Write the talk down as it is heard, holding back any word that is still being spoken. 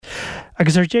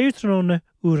Agus déutróna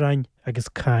úrain agus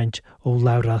caint ó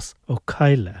Labhrás Ó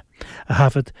Cadha, a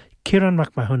hafad Chiarán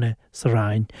Mac Mathúna sa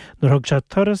Rinn, nuair thug sé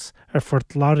turas Fort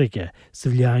Láirige sa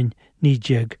bhliain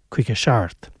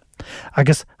 1957.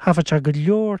 Agus hafad sé go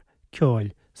leor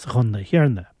ceol sa chunna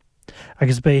Hiarna,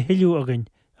 agus bé hiiliú agan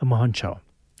a mahan seo.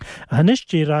 A hanis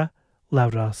díra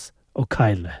Labhrás Ó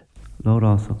Cadha.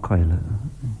 Labhrás Ó Cadha,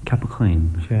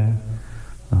 Capachain.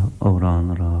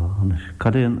 Amhrán hanis.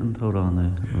 Cadéan an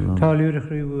tórána. Táiliúir a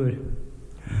Chroí Mhóir.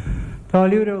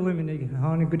 Táiliúir a Liminig,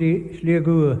 hána go dtí Sliabh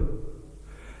Geal,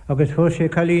 agus fós sé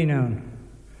cailíneán.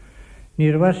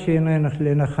 Níor bhair sé nach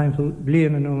le nach chaimpil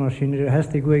bliana nó mar sin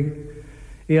heasta goig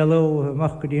éaló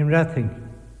amach go dtí an rating.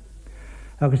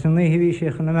 Agus an naoithí bhí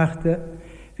sé chun amachta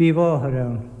bhí bháthar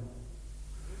ann.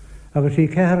 Agus bhí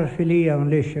cethar filí ann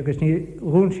leis, agus ní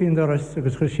rún sin doras,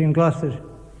 agus chur sin glasar.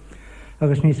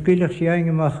 Agus ní scuileach sé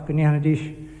aingeach go níhanana díos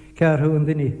cearthú an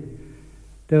duine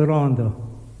de ránda.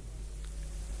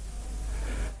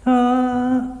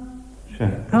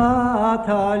 Tá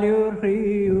táiliúir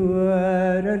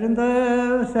chríúir ar an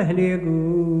dá sa Sliabh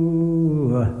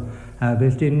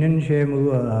agus duine sé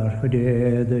muar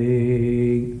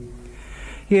chudéadaí.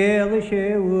 Ghéala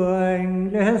sé bhain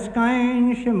le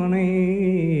scain sé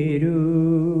maníú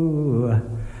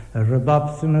ar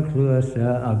babsan na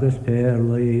clúasa agus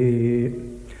perlaí.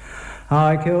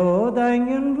 A ceol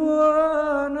daingan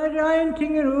bhuan a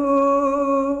reinting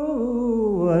rúas,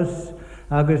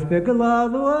 agus be go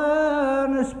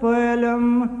ládáin a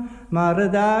spoilm mar a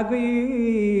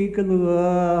dagaí go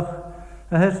luach,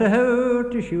 a hes a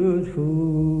heurt a siúd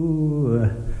fú,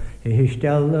 I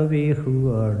histel a bhí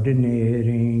chuar den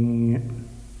éring.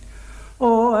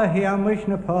 Ó a heamis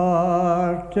na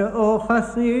páirte ó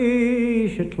chasaí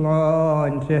se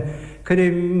tláinte,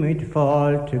 crimid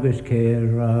fáilte agus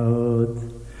cérád.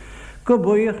 Go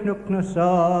buíochnach na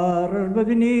sárar ba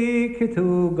bhíní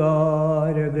tú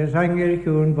gáir agus angir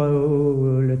chún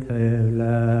bhúil a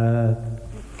taobhlad.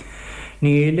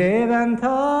 Ní léh an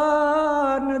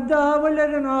tár na dábhail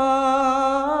ar an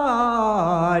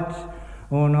áit,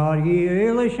 ón ágí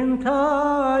leis an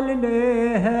táil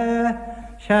léthe,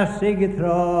 seasaigh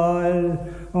tráil,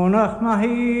 ónach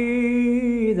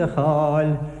maithí a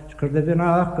cháil, scrda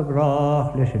bhínach go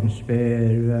brach leis an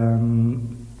spéirm.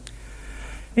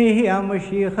 I heamis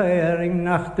í chéiring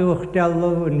nach dúch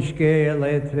dealamh an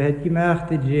scéalaid bheith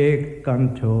gimeachta déag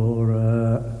gan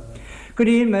tóra. Go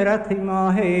dtí mar atí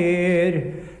má héir,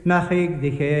 mechaigh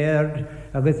de chéird,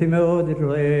 agus I mód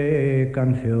le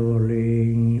gan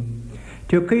fiúling.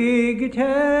 Tucaigh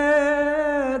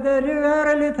tead ar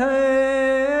bhearla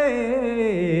taobh,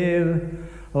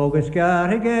 agus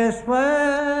garthaigh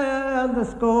sfuil a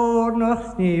scór nach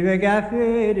sníomh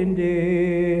gaféad an dé.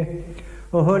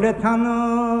 Ó thula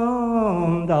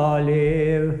tanm dá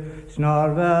léamh, snar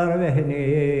bhar bheith an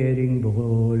éiring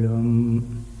bhólam.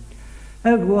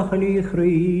 A bhuachalí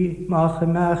chroí mach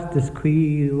amachtas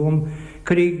cuílum,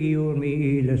 crígiúr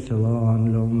míle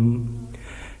salánlum.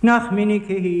 Nach minic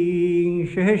hín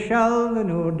se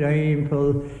seallan ó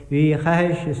daimpel, hí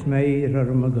chaises méir ar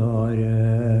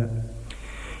magáire.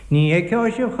 Ní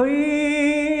ceol se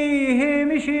chuí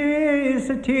héimiis is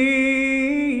a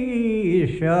tír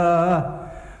seo,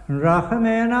 racha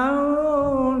mé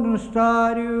nán an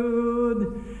stáiriúd,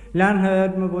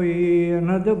 leanhead ma bhuiin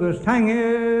a dugus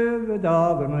taingeh a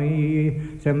dagan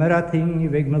í, sa mar a ting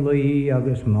bheith ma luí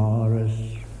agus máras.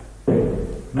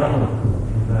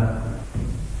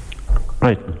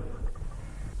 Right.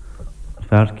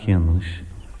 Fear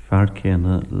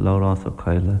céanna Labhrás Ó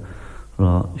Cadha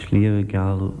rá Sliabh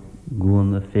Geal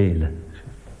gúin a féile.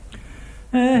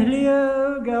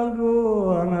 Sliabh Geal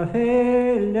gúin a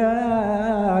féile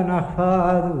nach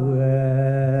fadú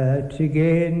ti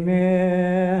géin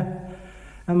mé,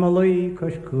 a ma luí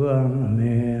coscuan a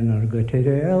mén ar go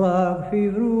tirélag fi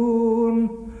bhrún,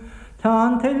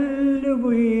 tá til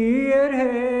buí ar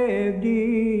hebdí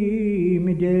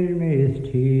mi Dhiarmuid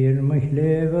tír mach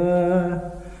léfa,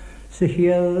 sa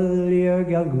Sliabh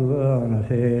Geal gúin a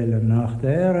féile nach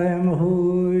ar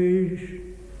húis.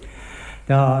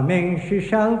 Tá mén se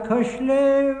Scéalcah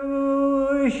Sliabh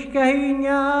Geal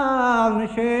na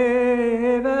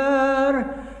sébar,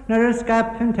 nar a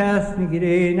scapan tas na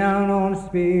gréán ón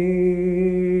spéil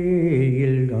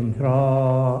gan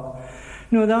trá.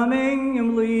 Nu da mén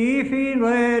am luí fin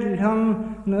réidlham,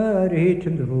 nar hít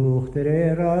an drúcht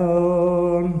ar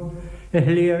án.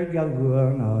 Sliabh Geal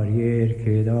gúin ar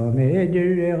dhéircé da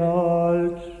méidir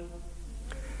gáilt.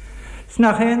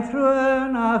 Snach ein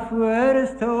trúin a fuair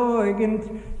is tóigint,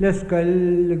 le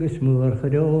scoil agus múr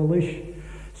chadólis,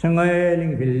 san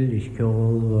gáiling bhillis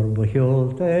ceol ar ba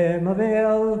cheolta ma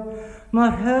bhéal,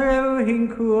 Mar herw hi'n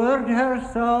cwrdd her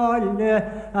sáile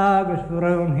agus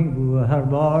fraw'n hi'n gwa her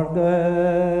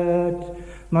bardet.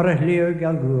 Mar a Sliabh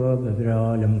Geal gwa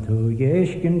bydral am tŵ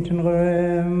geisgynt yn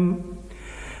grym.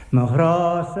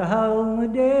 Labhrás a hawl na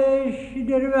deis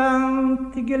dyr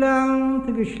fant i gylant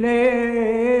y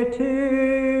gysletu.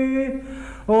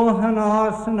 O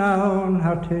hanas yn awn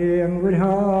har te'n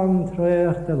wirhan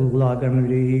trecht y glag am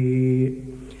li.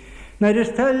 Na'r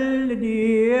ystol y di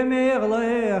am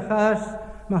eglechas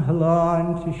ma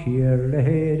hlan ti sir le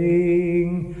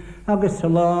hering agus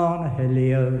salan a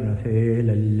heliaw na fel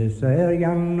y lyser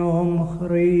gan o'n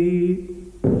Chroí.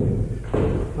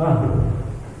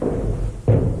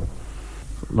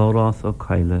 Labhrás Ó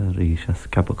Cadha rís as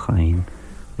capachain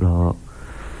ra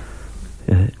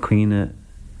Caoineadh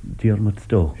Dhiarmuid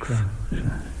Stokes.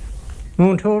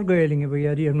 Mún tór gailing a bhí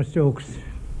Dhiarmuid Stokes.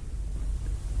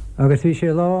 Agus bhí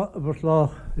sé lá a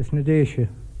bhortlách is na déise.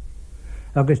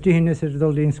 Agus díhine is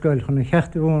dul dín Scéalcah na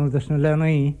cheachta bhóna dus na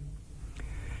lenaí.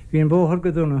 Bhí an bóthar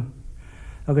go duna.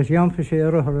 Agus jamfa sé a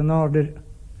ruthar an áidir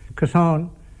casán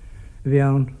bhí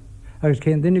ann. Agus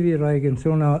cén duine bhí raigin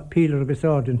súna pílar agus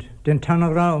ádint, den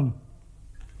tanach rám.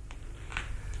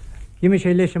 Dhimi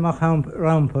sé leis amach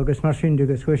rámpa agus mar sin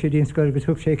agus chuir sé dín Scéalcah agus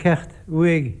thug sé cecht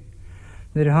uig.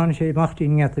 Nair a tháinig sé machtaí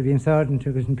ngeta bhí an sádint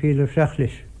agus an pílar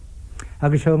freachlis.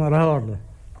 Agus seo mar hála.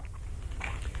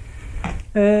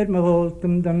 Ma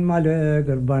bhóltam dan maile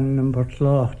gur bannam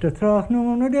bortlách, de trách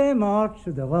núna dé mát sa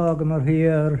de bhága mar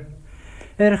hir.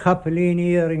 Chapelín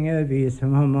íringe vís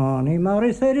am hamáni, mar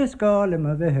is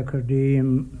scálam a bheithe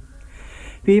curdím.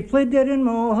 Bhí plidir in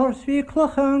móthars, bhí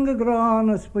clochan go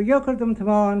gránas, bu jocardam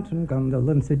tvánt an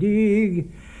gandalan sa díg.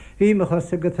 Bhí me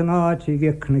chus a go tanáti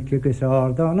gicnic agus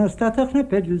árdanas, statach na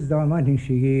pedals dá maithning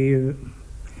si gíh.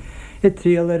 I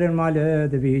tríal an maile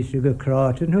de vís go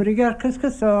crátin, húri garcas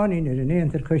casánin an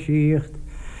éantar cosíocht.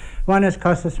 Vanas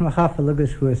casas ma chafal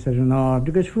agus fuas an ard,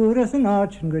 agus furas an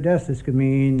áit an go desas go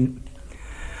mín.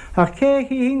 Ach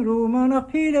céici hín rúman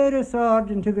ach pílar a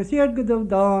sardint agus iad go dubh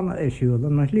dána é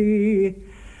siúla na lí.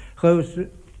 Chos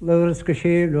lauras go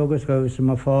séb agus chos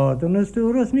am a fád an as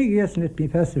dúras ní ghéasnit bí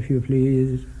pesa fiú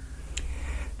plís.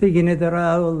 Dí ginine ar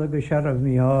áil agus searabh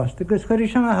mí ást agus chuir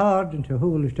an a hardint a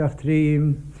húlisteach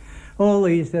trím.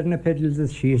 Ólís ar na pedals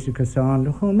is síos a casán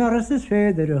le chun maras is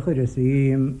féidir a chuir a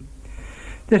sím.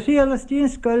 De síalas dín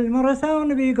scoil mar a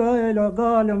sána bhí gáil a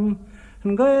gálam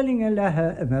an gailing a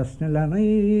lethe a measc na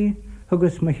lenaí,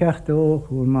 agus ma cheachtó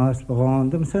chuair más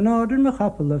bagandam san áidir me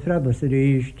chapel a freabas a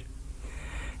ríist.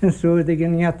 An súda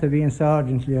gin ngeta bhí an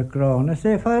sardint le grána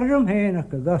sé fearm héanach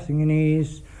go gasing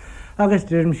níos, agus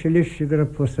drirm se lisise gur a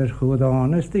pusar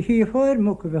chudánas de hí fáir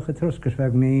muca bhecha troscas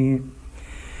bheith mí.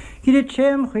 Gid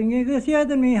tséim chuing agus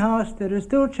iadar mí háastar is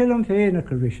dúirt se an féinach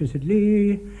gur bhí se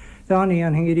lí, Dánaí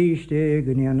an hingi ríiste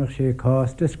go níanach sé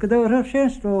cástas go dárah sé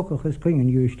strócach is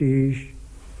cuingin dúistíis.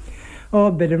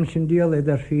 Ó bedum sin díalaid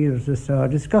ar fíras a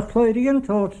sádas ga chláirí an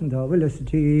tót an dábhfuil sa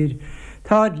tír,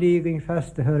 tád líging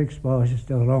festa thurig spáis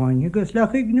de ráin agus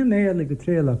lechaig na méla go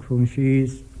tréalach fún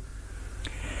síos.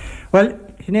 Well,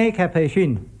 sinné capé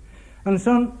sin. An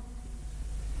son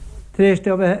tréis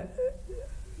do bheith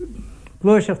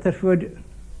glóiseach ar fud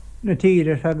na tír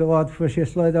ar go bhád fu sé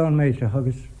sláid an méile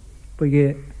agus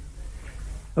buige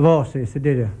a bhás é sa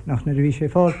duire nach na bhí sé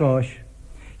fáilbáis,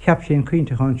 cheap sé an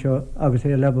cuintechan seo agus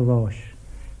é a lebhás,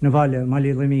 na bhaile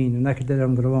malí lemín an neice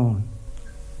an grabháin.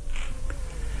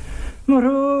 Mar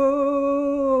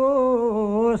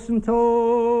an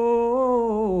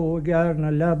tó gar na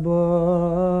lebhá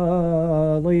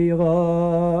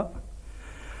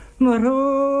mar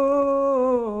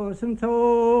an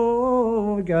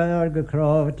tó gar go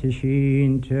crábhta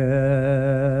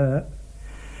sínte.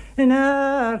 In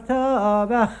tá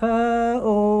bhecha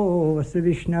ó sa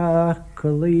bhisneach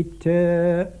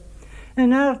clíte, in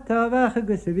tá bhecha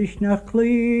go sa bhisneach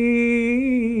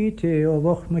clíte ó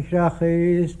bhoch me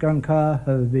chreachas gan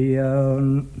catha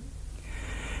bhíon.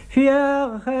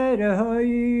 Fiach ar a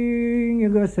haing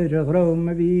agus ar a ghróm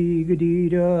a bhí go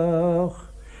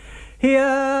díireach,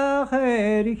 Hiach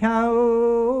ar I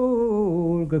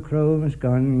ceol go chromas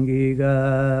gan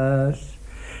gigas.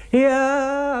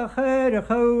 Hiach ar a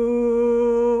choil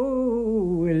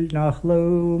nach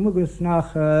lom agus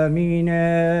nach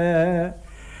míne.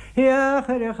 Hiach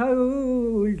ar a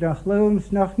choil nach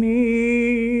loms nach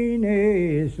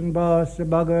míne. San bás a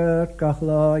bagart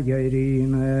Cadhla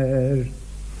geirímer.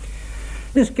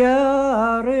 Is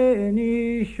gar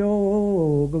ní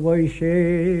seo go bhaid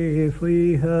sé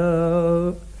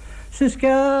faoithe, Sis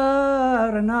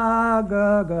gar an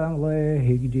aga gan le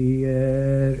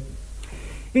higdíir.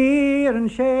 Ír an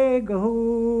sé go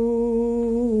húil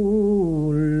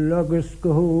agus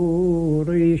go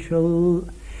húríisiil.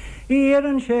 Ír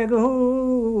an sé go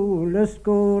húil is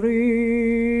go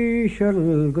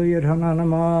ríisiil go i'r hanan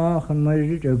amach an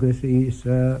maid agus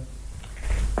isa.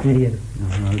 Dígan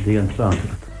slán.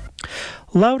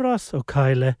 Labhrás Ó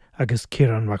Cadha agus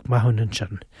Chiarán Mac Mathúna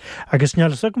sin, agus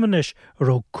neallas agmanis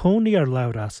ró cónaí ar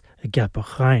Labhrás a gceappa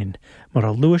chain mar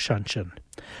a luas an sin,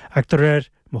 ach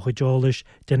tar mo chuideolais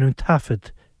denún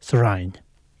tafid sa rain.